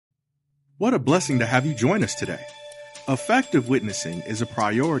What a blessing to have you join us today. Effective witnessing is a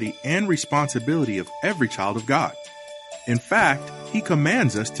priority and responsibility of every child of God. In fact, He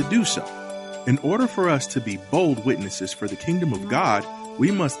commands us to do so. In order for us to be bold witnesses for the kingdom of God,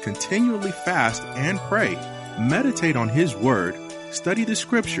 we must continually fast and pray, meditate on His Word, study the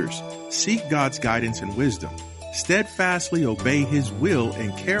Scriptures, seek God's guidance and wisdom, steadfastly obey His will,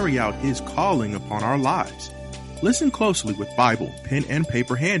 and carry out His calling upon our lives. Listen closely with Bible, pen, and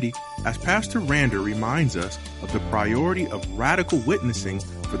paper handy as Pastor Rander reminds us of the priority of radical witnessing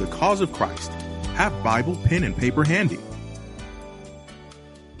for the cause of Christ. Have Bible, pen, and paper handy.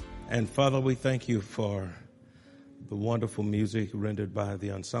 And Father, we thank you for the wonderful music rendered by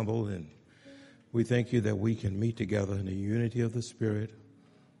the ensemble, and we thank you that we can meet together in the unity of the Spirit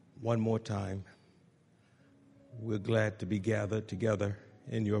one more time. We're glad to be gathered together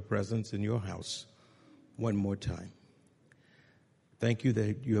in your presence, in your house, one more time. Thank you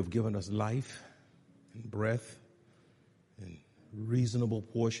that you have given us life and breath and reasonable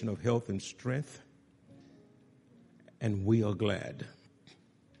portion of health and strength, and we are glad.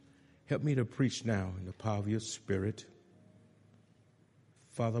 Help me to preach now in the power of your Spirit.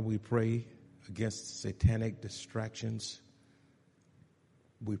 Father, we pray against satanic distractions.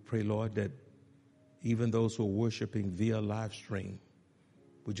 We pray, Lord, that even those who are worshiping via live stream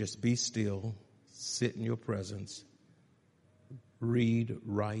would just be still, sit in your presence, read,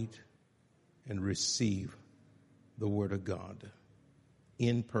 write, and receive the Word of God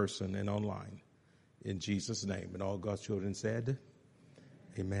in person and online. In Jesus' name. And all God's children said,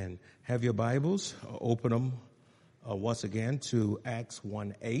 amen. Have your Bibles, open them once again to Acts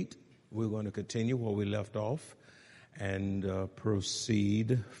 1:8. We're going to continue where we left off and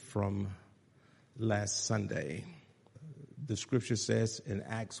proceed from last Sunday. The scripture says in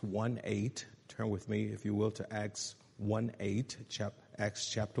Acts 1:8, turn with me, if you will, to Acts 1:8, Acts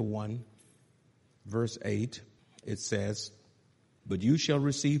chapter 1, verse 8. It says, "But you shall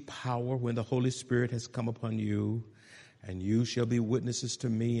receive power when the Holy Spirit has come upon you, and you shall be witnesses to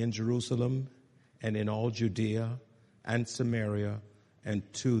me in Jerusalem and in all Judea and Samaria and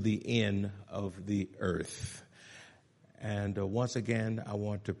to the end of the earth." And once again, I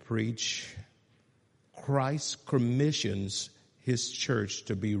want to preach Christ commissions His church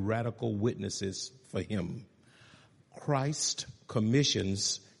to be radical witnesses for Him. Christ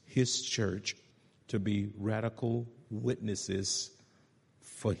commissions His church to be radical witnesses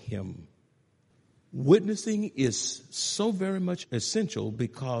for Him. Witnessing is so very much essential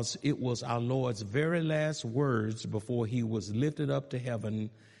because it was our Lord's very last words before He was lifted up to heaven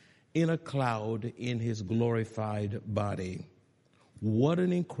in a cloud in His glorified body. What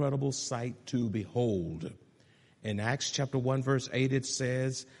an incredible sight to behold. In Acts chapter 1, verse 8, it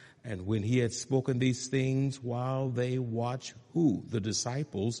says, "And when He had spoken these things while they watched," who? The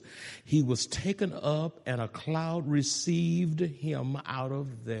disciples, "He was taken up, and a cloud received Him out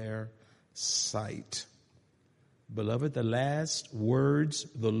of their sight." Beloved, the last words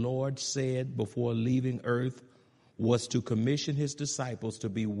the Lord said before leaving earth was to commission His disciples to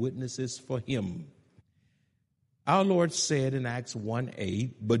be witnesses for Him. Our Lord said in Acts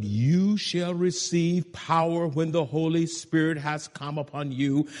 1:8, "But you shall receive power when the Holy Spirit has come upon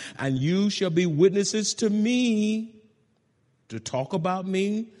you, and you shall be witnesses to me," to talk about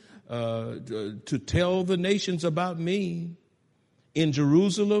me, to tell the nations about me, in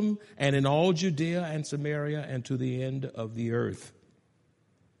Jerusalem and in all Judea and Samaria and to the end of the earth.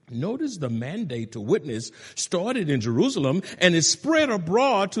 Notice the mandate to witness started in Jerusalem and is spread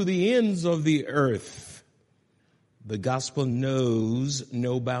abroad to the ends of the earth. The gospel knows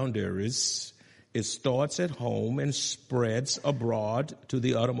no boundaries. It starts at home and spreads abroad to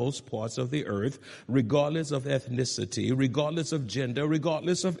the uttermost parts of the earth, regardless of ethnicity, regardless of gender,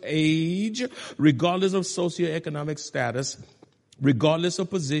 regardless of age, regardless of socioeconomic status, regardless of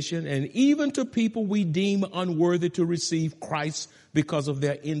position, and even to people we deem unworthy to receive Christ because of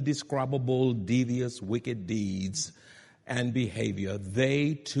their indescribable, devious, wicked deeds and behavior.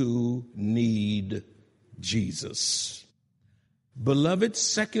 They too need Jesus. Beloved,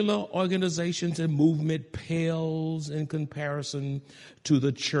 secular organizations and movement pales in comparison to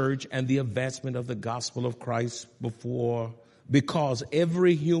the church and the advancement of the gospel of Christ because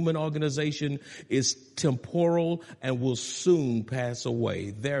every human organization is temporal and will soon pass away.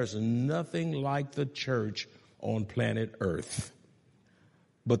 There's nothing like the church on planet Earth.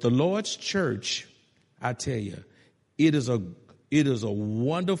 But the Lord's church, I tell you, it is a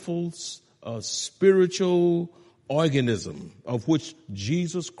wonderful spiritual organism of which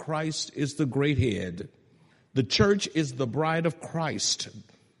Jesus Christ is the great head. The church is the bride of Christ.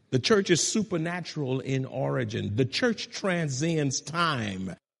 The church is supernatural in origin. The church transcends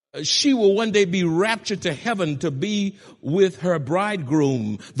time. She will one day be raptured to heaven to be with her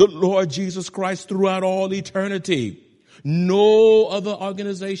bridegroom, the Lord Jesus Christ, throughout all eternity. No other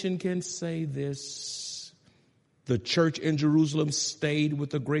organization can say this. The church in Jerusalem stayed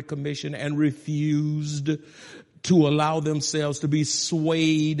with the Great Commission and refused to allow themselves to be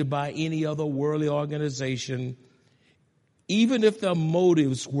swayed by any other worldly organization, even if their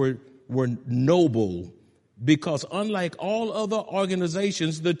motives were noble. Because unlike all other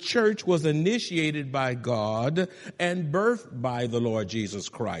organizations, the church was initiated by God and birthed by the Lord Jesus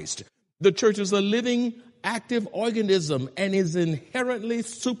Christ. The church is a living, active organism and is inherently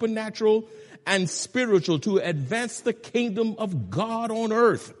supernatural and spiritual to advance the kingdom of God on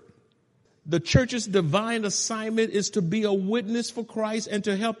earth. The church's divine assignment is to be a witness for Christ and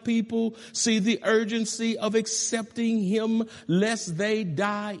to help people see the urgency of accepting Him lest they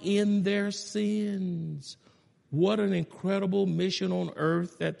die in their sins. What an incredible mission on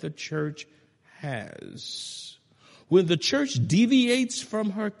earth that the church has. When the church deviates from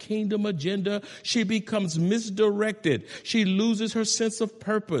her kingdom agenda, she becomes misdirected. She loses her sense of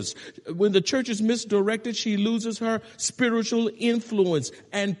purpose. When the church is misdirected, she loses her spiritual influence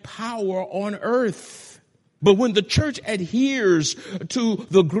and power on earth. But when the church adheres to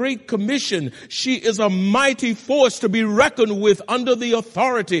the Great Commission, she is a mighty force to be reckoned with under the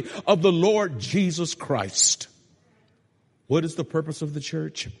authority of the Lord Jesus Christ. What is the purpose of the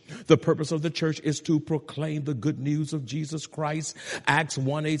church? The purpose of the church is to proclaim the good news of Jesus Christ. Acts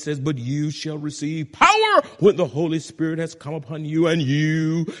 1:8 says, but you shall receive power when the Holy Spirit has come upon you, and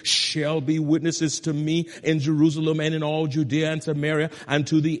you shall be witnesses to me in Jerusalem and in all Judea and Samaria and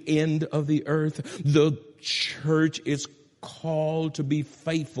to the end of the earth. The church is called to be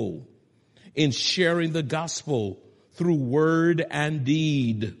faithful in sharing the gospel through word and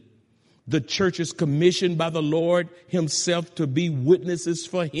deed. The church is commissioned by the Lord Himself to be witnesses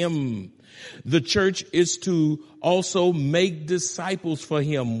for Him. The church is to also make disciples for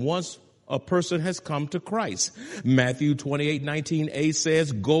Him once a person has come to Christ. Matthew 28:19a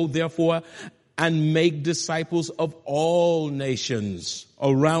says, go therefore and make disciples of all nations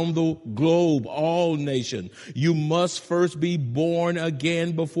around the globe, all nations. You must first be born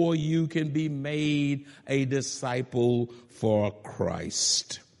again before you can be made a disciple for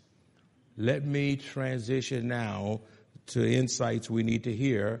Christ. Let me transition now to insights we need to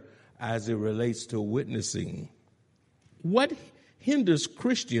hear as it relates to witnessing. What hinders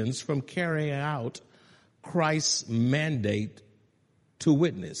Christians from carrying out Christ's mandate to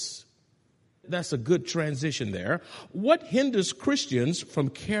witness? That's a good transition there. What hinders Christians from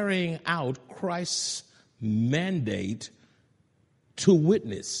carrying out Christ's mandate to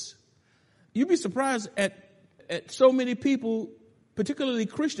witness? You'd be surprised at so many people, particularly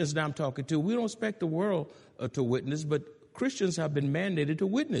Christians that I'm talking to. We don't expect the world to witness, but Christians have been mandated to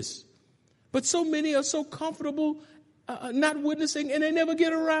witness. But so many are so comfortable not witnessing, and they never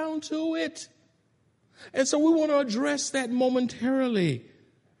get around to it. And so we want to address that momentarily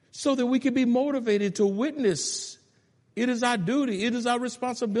so that we can be motivated to witness. It is our duty. It is our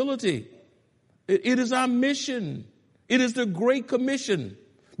responsibility. It is our mission. It is the Great Commission.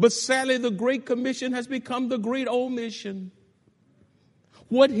 But sadly, the Great Commission has become the Great Omission.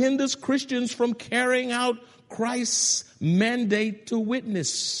 What hinders Christians from carrying out Christ's mandate to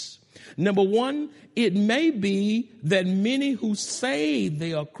witness? Number one, it may be that many who say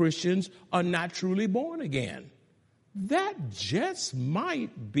they are Christians are not truly born again. That just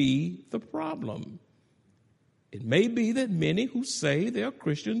might be the problem. It may be that many who say they are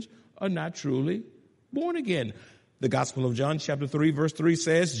Christians are not truly born again. The Gospel of John, chapter 3, verse 3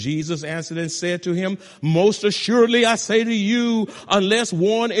 says, Jesus answered and said to him, most assuredly I say to you, unless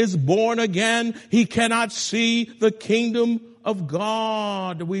one is born again, he cannot see the kingdom of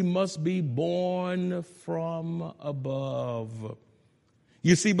God. We must be born from above.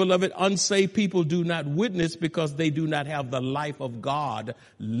 You see, beloved, unsaved people do not witness because they do not have the life of God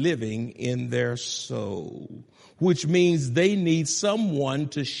living in their soul, which means they need someone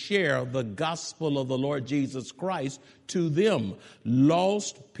to share the gospel of the Lord Jesus Christ to them.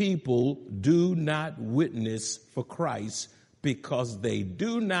 Lost people do not witness for Christ because they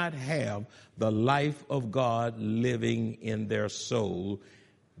do not have the life of God living in their soul.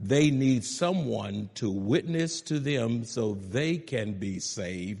 They need someone to witness to them so they can be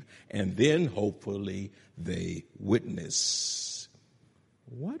saved, and then hopefully they witness.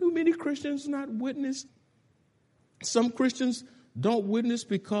 Why do many Christians not witness? Some Christians don't witness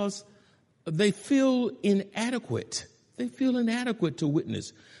because they feel inadequate. They feel inadequate to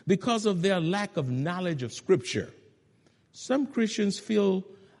witness because of their lack of knowledge of Scripture. Some Christians feel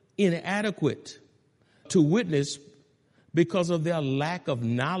inadequate to witness because of their lack of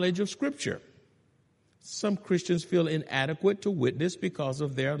knowledge of Scripture. Some Christians feel inadequate to witness because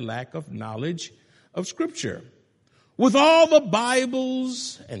of their lack of knowledge of Scripture. With all the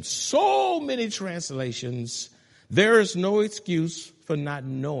Bibles and so many translations, there is no excuse for not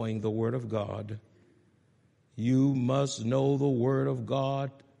knowing the Word of God. You must know the Word of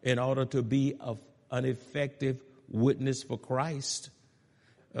God in order to be an effective witness for Christ.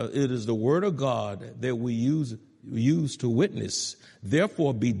 It is the Word of God that we use to witness.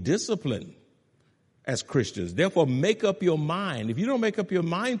 Therefore, be disciplined as Christians. Therefore, make up your mind. If you don't make up your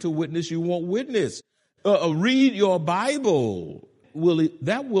mind to witness, you won't witness. Read your Bible.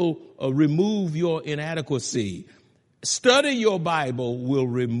 That will remove your inadequacy. Study your Bible will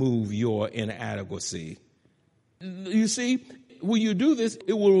remove your inadequacy. You see, when you do this,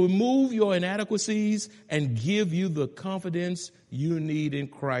 it will remove your inadequacies and give you the confidence you need in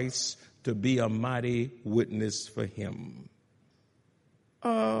Christ to be a mighty witness for Him.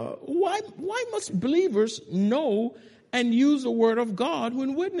 Why must believers know and use the Word of God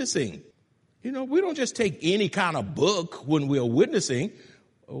when witnessing? You know, we don't just take any kind of book when we're witnessing.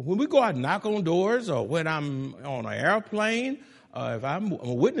 When we go out and knock on doors, or when I'm on an airplane, if I'm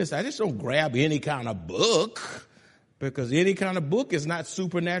a witness, I just don't grab any kind of book, because any kind of book is not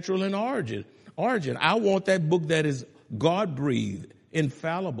supernatural in origin. I want that book that is God-breathed,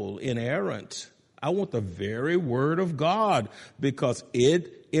 infallible, inerrant. I want the very Word of God, because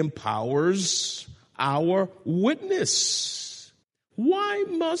it empowers our witness. Why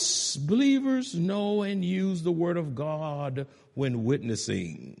must believers know and use the Word of God when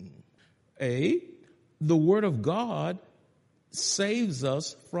witnessing? The Word of God saves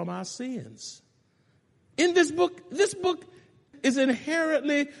us from our sins. In this book is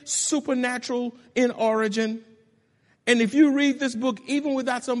inherently supernatural in origin. And if you read this book, even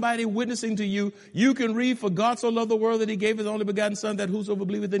without somebody witnessing to you, you can read, "For God so loved the world that He gave His only begotten Son, that whosoever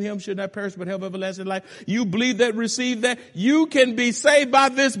believeth in Him should not perish but have everlasting life." You believe that, receive that. You can be saved by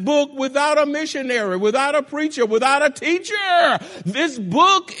this book without a missionary, without a preacher, without a teacher. This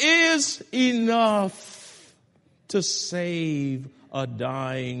book is enough to save a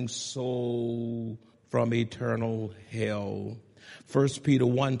dying soul from eternal hell. 1 Peter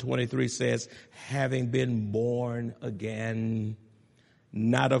 1:23 says, "Having been born again,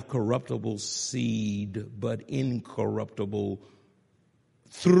 not of corruptible seed, but incorruptible,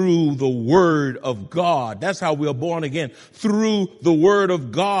 through the Word of God." That's how we are born again. Through the Word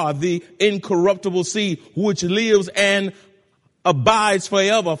of God, the incorruptible seed, which lives and abides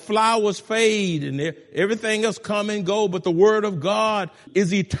forever. Flowers fade and everything else come and go, but the Word of God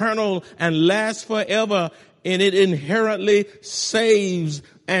is eternal and lasts forever. And it inherently saves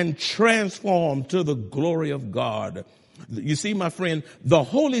and transforms to the glory of God. You see, my friend, the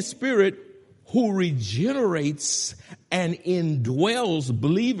Holy Spirit, who regenerates and indwells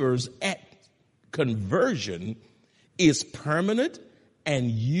believers at conversion, is permanent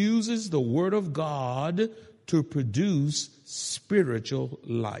and uses the Word of God to produce spiritual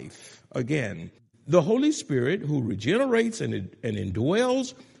life. Again, the Holy Spirit, who regenerates and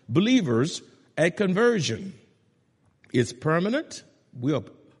indwells believers at conversion, is permanent. We are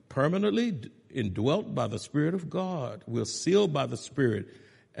permanently indwelt by the Spirit of God. We're sealed by the Spirit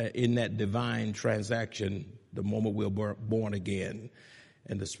in that divine transaction the moment we're born again.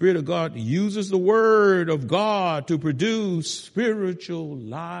 And the Spirit of God uses the Word of God to produce spiritual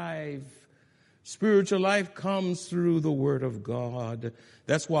life. Spiritual life comes through the Word of God.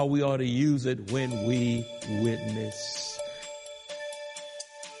 That's why we ought to use it when we witness.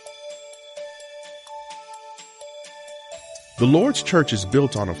 The Lord's church is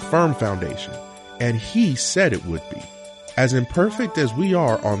built on a firm foundation, and He said it would be. As imperfect as we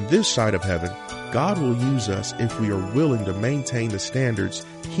are on this side of heaven, God will use us if we are willing to maintain the standards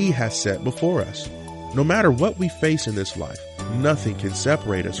He has set before us. No matter what we face in this life, nothing can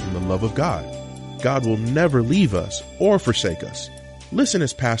separate us from the love of God. God will never leave us or forsake us. Listen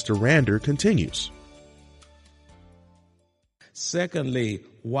as Pastor Rander continues. Secondly,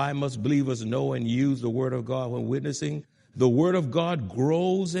 why must believers know and use the Word of God when witnessing? The Word of God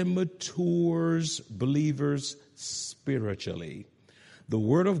grows and matures believers spiritually. The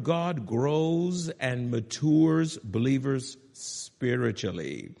Word of God grows and matures believers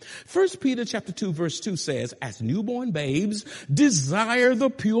spiritually. 1 Peter chapter 2 verse 2 says, "As newborn babes, desire the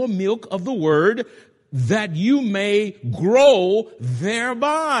pure milk of the Word, that you may grow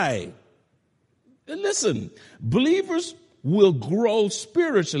thereby." And listen, believers will grow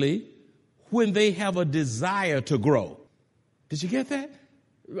spiritually when they have a desire to grow. Did you get that?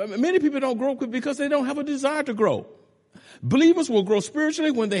 Many people don't grow because they don't have a desire to grow. Believers will grow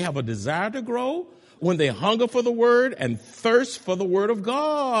spiritually when they have a desire to grow, when they hunger for the word and thirst for the word of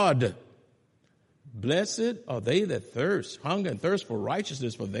God. Blessed are they that hunger and thirst for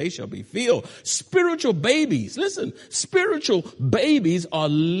righteousness, for they shall be filled. Spiritual babies, listen, spiritual babies are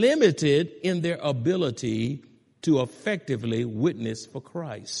limited in their ability to effectively witness for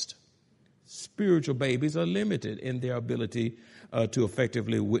Christ. Spiritual babies are limited in their ability to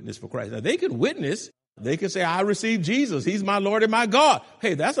effectively witness for Christ. Now, they can witness. They can say, I received Jesus. He's my Lord and my God.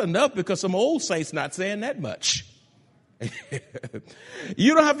 Hey, that's enough because some old saints not saying that much.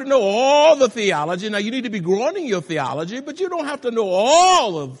 You don't have to know all the theology. Now, you need to be growing in your theology, but you don't have to know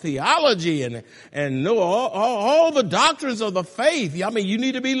all of theology and know all the doctrines of the faith. I mean, you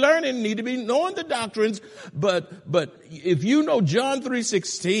need to be learning, need to be knowing the doctrines. But if you know John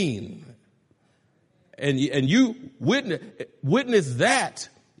 3:16 and you witness that,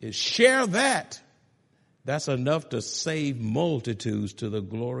 share that, that's enough to save multitudes to the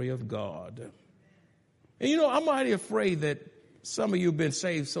glory of God. And you know, I'm already afraid that some of you have been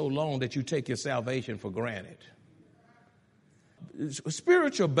saved so long that you take your salvation for granted.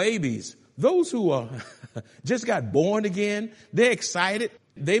 Spiritual babies, those who are just got born again, they're excited.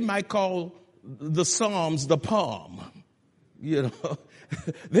 They might call the Psalms the palm. You know,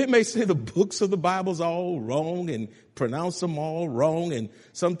 they may say the books of the Bible's all wrong and pronounce them all wrong. And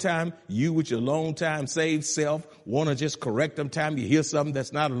sometime you with your long time saved self want to just correct them time you hear something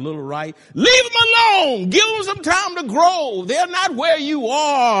that's not a little right. Leave them alone. Give them some time to grow. They're not where you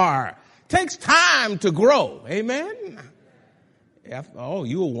are. Takes time to grow. Amen. After all,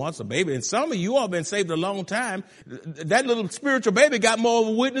 you were once a baby. And some of you all been saved a long time. That little spiritual baby got more of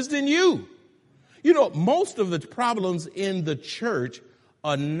a witness than you. You know, most of the problems in the church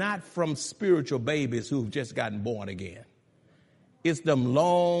are not from spiritual babies who've just gotten born again. It's them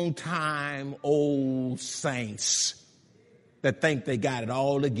long time old saints that think they got it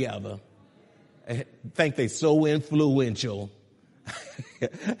all together, think they so influential,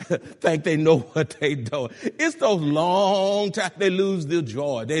 think they know what they do. It's those long time, they lose their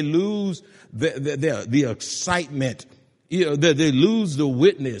joy. They lose the excitement. You know, they lose the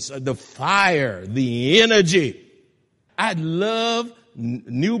witness, the fire, the energy. I love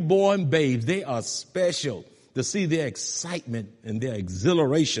newborn babes. They are special to see their excitement and their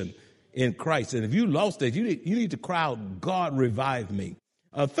exhilaration in Christ. And if you lost it, you need to cry out, God, revive me.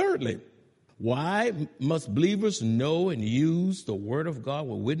 Thirdly, why must believers know and use the word of God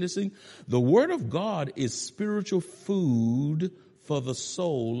when witnessing? The word of God is spiritual food for the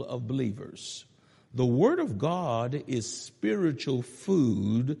soul of believers. The word of God is spiritual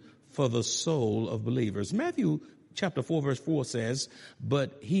food for the soul of believers. Matthew chapter 4 verse 4 says,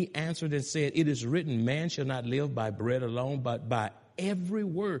 but he answered and said, it is written, man shall not live by bread alone, but by every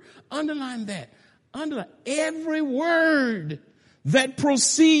word. Underline that. Underline every word that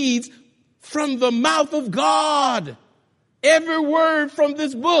proceeds from the mouth of God. Every word from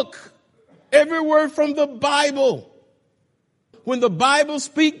this book. Every word from the Bible. When the Bible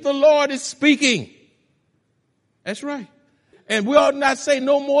speaks, the Lord is speaking. That's right. And we ought not say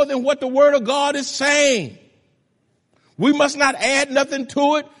no more than what the word of God is saying. We must not add nothing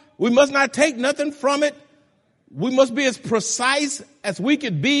to it. We must not take nothing from it. We must be as precise as we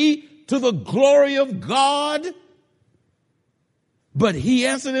could be to the glory of God. But he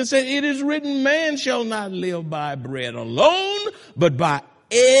answered and said, it is written, man shall not live by bread alone, but by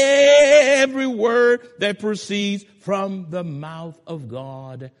every word that proceeds from the mouth of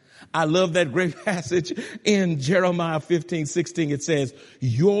God. I love that great passage in Jeremiah 15:16. It says,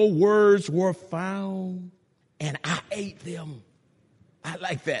 your words were found and I ate them. I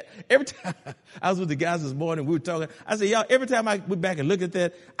like that. Every time I was with the guys this morning, we were talking. I said, y'all, every time I went back and looked at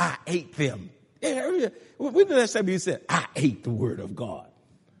that, I ate them. When did that time you said, I ate the word of God?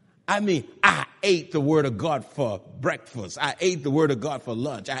 I mean, I ate the word of God for breakfast. I ate the word of God for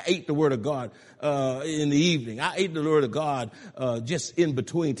lunch. I ate the word of God in the evening. I ate the word of God just in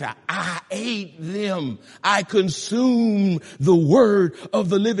between time. I ate them. I consumed the word of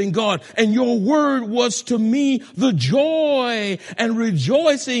the living God. And your word was to me the joy and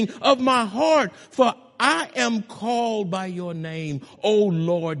rejoicing of my heart. For I am called by your name, O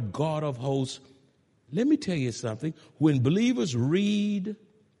Lord God of hosts. Let me tell you something. When believers read,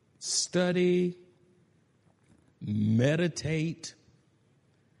 study, meditate,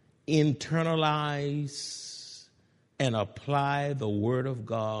 internalize, and apply the word of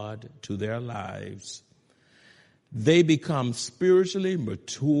God to their lives, they become spiritually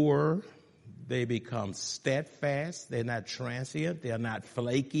mature. They become steadfast. They're not transient. They're not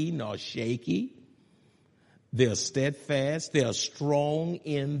flaky nor shaky. They're steadfast. They're strong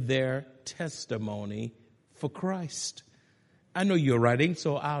in their testimony for Christ. I know you're writing,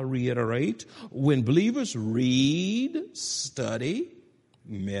 so I'll reiterate. When believers read, study,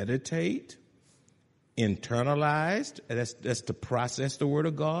 meditate, internalize, that's to process the Word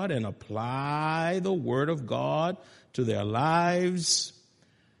of God and apply the Word of God to their lives,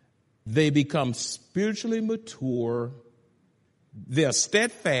 they become spiritually mature. They're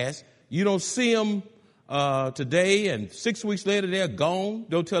steadfast. You don't see them today, and 6 weeks later they're gone.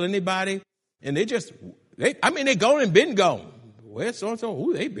 Don't tell anybody. And they're gone and been gone. Where's so-and-so?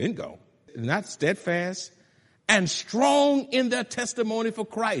 Ooh, they've been gone. Not steadfast and strong in their testimony for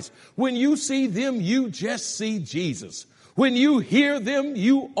Christ. When you see them, you just see Jesus. When you hear them,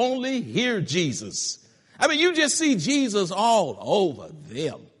 you only hear Jesus. You just see Jesus all over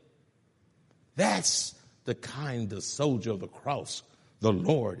them. That's the kind of soldier of the cross the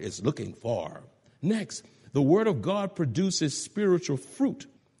Lord is looking for. Next, the Word of God produces spiritual fruit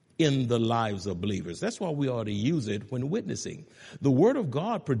in the lives of believers. That's why we ought to use it when witnessing. The Word of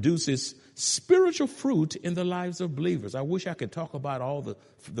God produces spiritual fruit in the lives of believers. I wish I could talk about all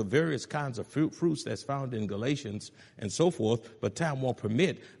the various kinds of fruits that's found in Galatians and so forth, but time won't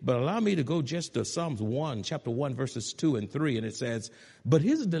permit. But allow me to go just to Psalms 1, chapter 1, verses 2 and 3, and it says, "But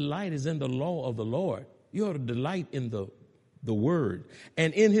his delight is in the law of the Lord." You ought to delight in the Word.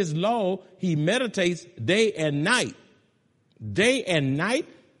 "And in his law he meditates day and night." Day and night.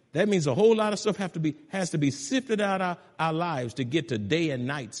 That means a whole lot of stuff has to be sifted out of our lives to get to day and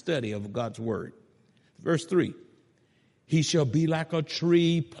night study of God's Word. Verse 3, "He shall be like a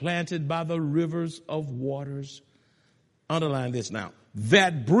tree planted by the rivers of waters." Underline this now.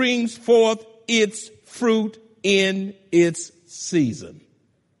 "That brings forth its fruit in its season."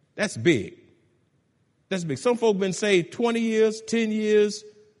 That's big. That's big. Some folk been saved 20 years, 10 years,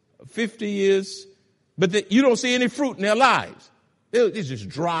 50 years, but you don't see any fruit in their lives. It's just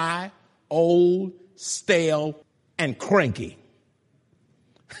dry, old, stale, and cranky.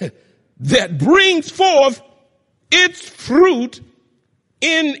 "That brings forth its fruit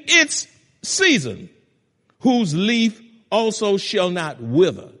in its season, whose leaf also shall not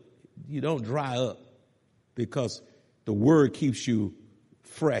wither." You don't dry up because the Word keeps you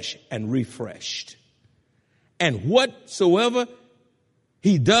fresh and refreshed. "And whatsoever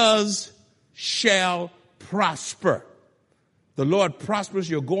he does shall prosper." The Lord prospers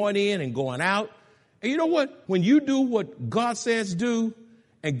your going in and going out. And you know what? When you do what God says do,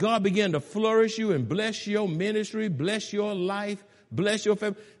 and God begin to flourish you and bless your ministry, bless your life, bless your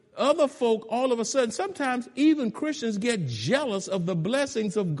family, other folk all of a sudden, sometimes even Christians get jealous of the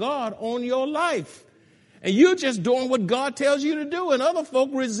blessings of God on your life. And you're just doing what God tells you to do, and other folk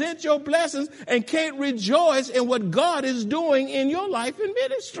resent your blessings and can't rejoice in what God is doing in your life and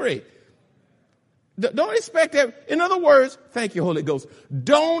ministry. Don't expect that. In other words, thank you, Holy Ghost.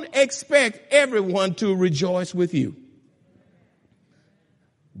 Don't expect everyone to rejoice with you.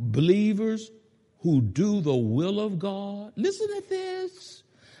 Believers who do the will of God, listen to this.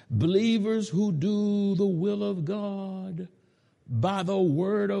 Believers who do the will of God by the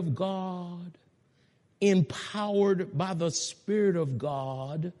Word of God, empowered by the Spirit of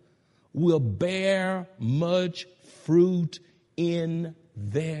God, will bear much fruit in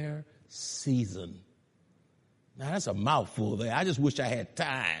their season. Now, that's a mouthful there. I just wish I had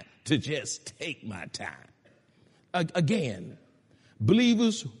time to just take my time. Again,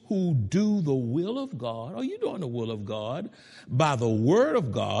 believers who do the will of God, are you doing the will of God? By the Word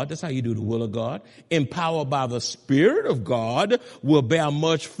of God, that's how you do the will of God, empowered by the Spirit of God, will bear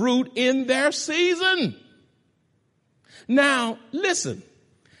much fruit in their season. Now, listen,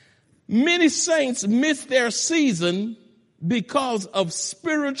 many saints miss their season because of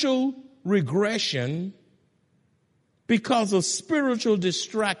spiritual regression, because of spiritual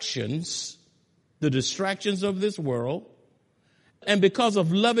distractions, the distractions of this world, and because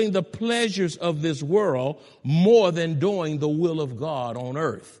of loving the pleasures of this world more than doing the will of God on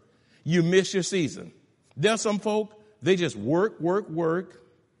earth. You miss your season. There are some folk, they just work.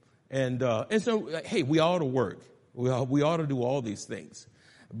 And so, hey, we ought to work. We ought to do all these things.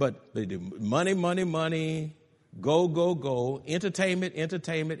 But they do money, go,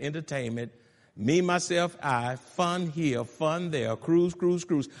 entertainment, me, myself, I, fun here, fun there, cruise.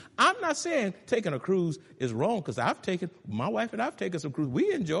 I'm not saying taking a cruise is wrong, because my wife and I've taken some cruise.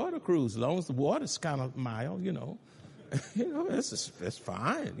 We enjoy the cruise as long as the water's kind of mild, it's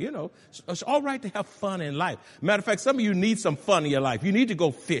fine, It's all right to have fun in life. Matter of fact, some of you need some fun in your life. You need to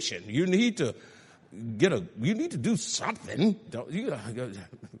go fishing. You need to do something.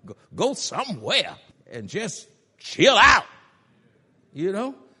 Go somewhere and just chill out,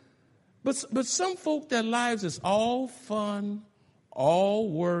 But some folk, their lives is all fun, all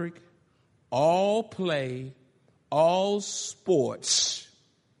work, all play, all sports.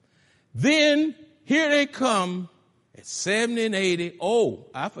 Then here they come at 70 and 80. Oh,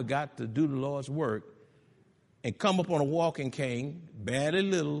 I forgot to do the Lord's work, and come up on a walking cane, barely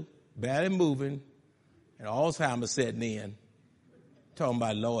little, barely moving, and Alzheimer's setting in, talking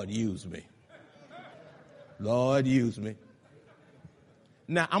about, Lord, use me. Lord, use me.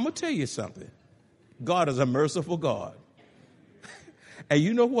 Now, I'm going to tell you something. God is a merciful God. And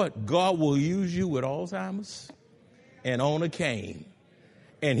you know what? God will use you with Alzheimer's and on a cane,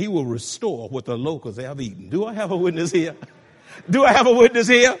 and he will restore what the locusts have eaten. Do I have a witness here? Do I have a witness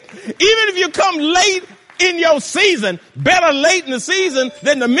here? Even if you come late in your season, better late in the season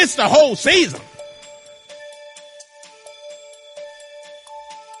than to miss the whole season.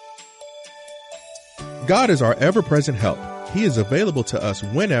 God is our ever-present help. He is available to us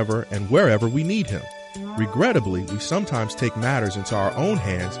whenever and wherever we need him. Regrettably, we sometimes take matters into our own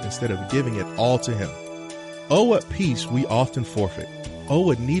hands instead of giving it all to him. Oh, what peace we often forfeit. Oh,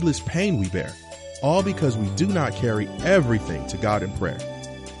 what needless pain we bear. All because we do not carry everything to God in prayer.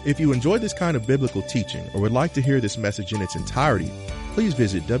 If you enjoy this kind of biblical teaching or would like to hear this message in its entirety, please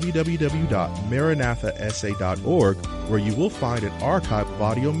visit www.maranathasa.org, where you will find an archive of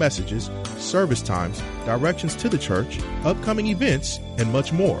audio messages, service times, directions to the church, upcoming events, and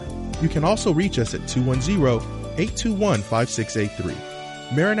much more. You can also reach us at 210-821-5683.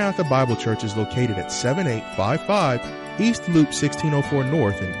 Maranatha Bible Church is located at 7855 East Loop 1604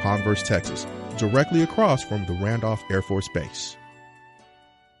 North in Converse, Texas, directly across from the Randolph Air Force Base.